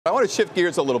I want to shift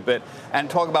gears a little bit and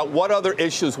talk about what other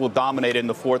issues will dominate in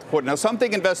the fourth quarter. Now, some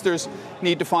think investors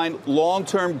need to find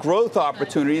long-term growth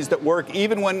opportunities that work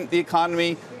even when the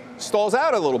economy stalls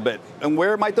out a little bit. And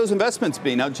where might those investments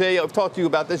be? Now, Jay, I've talked to you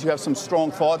about this. You have some strong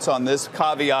thoughts on this.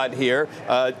 Caveat here.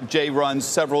 Jay runs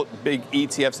several big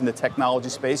ETFs in the technology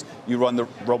space. You run the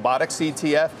robotics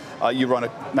ETF. You run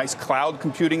a nice cloud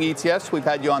computing ETFs. We've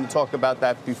had you on to talk about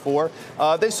that before.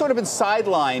 They've sort of been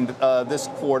sidelined this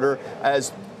quarter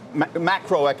as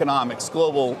macroeconomics,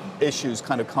 global issues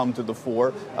kind of come to the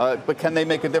fore. But can they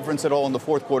make a difference at all in the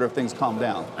fourth quarter if things calm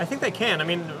down? I think they can. I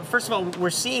mean, first of all,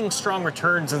 we're seeing strong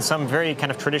returns in some very kind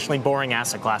of traditionally boring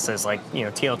asset classes like,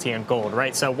 TLT and gold,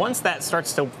 right? So once that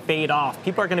starts to fade off,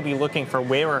 people are going to be looking for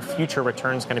where are future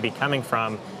returns going to be coming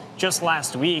from. Just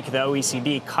last week, the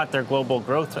OECD cut their global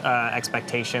growth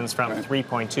expectations from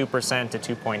 3.2% to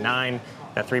 2.9%.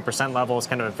 That 3% level is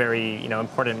kind of a very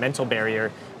important mental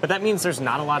barrier. But that means there's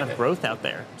not a lot of growth out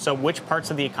there. So which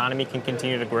parts of the economy can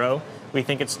continue to grow? We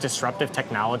think it's disruptive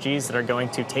technologies that are going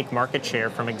to take market share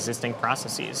from existing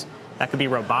processes. That could be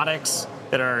robotics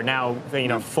that are now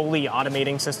fully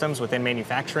automating systems within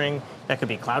manufacturing. That could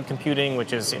be cloud computing,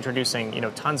 which is introducing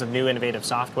tons of new innovative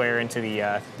software into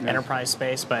the enterprise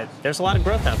space. But there's a lot of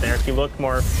growth out there if you look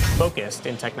more focused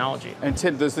in technology. And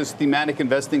Tim, does this thematic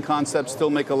investing concept still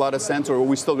make a lot of sense, or are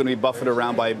we still going to be buffeted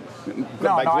around by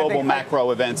global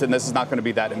macro events, and this is not going to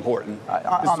be that important?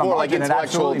 This is more like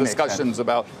intellectual discussions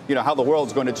about how the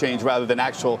world's going to change rather than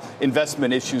actual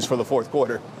investment issues for the fourth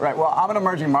quarter. Right. Well, I'm an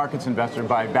emerging markets investor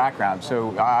by background,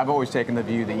 so I've always taken the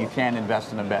view that you can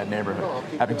invest in a bad neighborhood.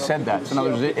 Having said that, so in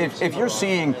other words, if you're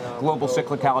seeing global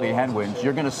cyclicality headwinds,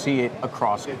 you're going to see it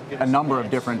across a number of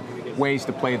different ways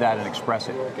to play that and express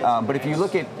it. But if you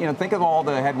look at, think of all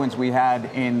the headwinds we had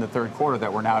in the third quarter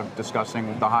that we're now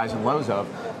discussing the highs and lows of.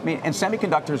 I mean, and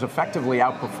semiconductors effectively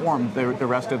outperformed the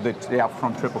rest of they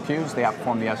outperformed triple Qs, they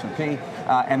outperformed the S&P,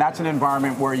 and that's an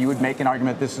environment where you would make an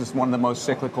argument this is one of the most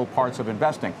cyclical parts of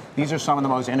investing. These are some of the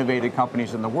most innovative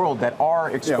companies in the world that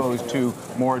are exposed to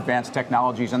more advanced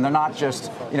technologies, and they're not just,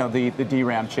 the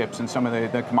DRAM chips and some of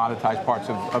the commoditized parts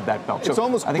of that belt. So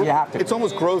I think you have to. It's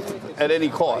almost growth at any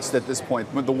cost at this point.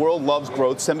 When the world loves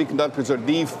growth, semiconductors are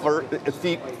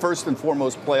the first and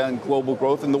foremost play on global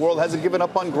growth, and the world hasn't given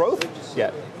up on growth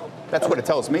yet. That's what it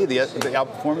tells me, the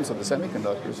outperformance of the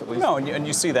semiconductors, at least. No, and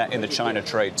you see that in the China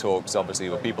trade talks, obviously,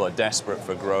 where people are desperate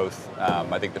for growth.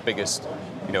 I think the biggest,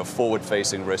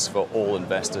 forward-facing risk for all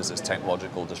investors is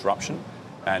technological disruption.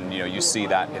 And you see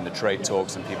that in the trade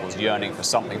talks and people's yearning for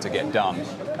something to get done,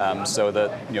 so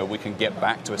that we can get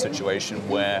back to a situation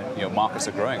where markets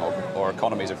are growing or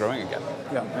economies are growing again.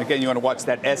 Yeah. Again, you want to watch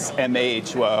that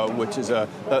SMH, which is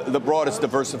the broadest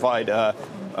diversified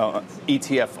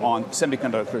ETF on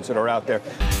semiconductors that are out there.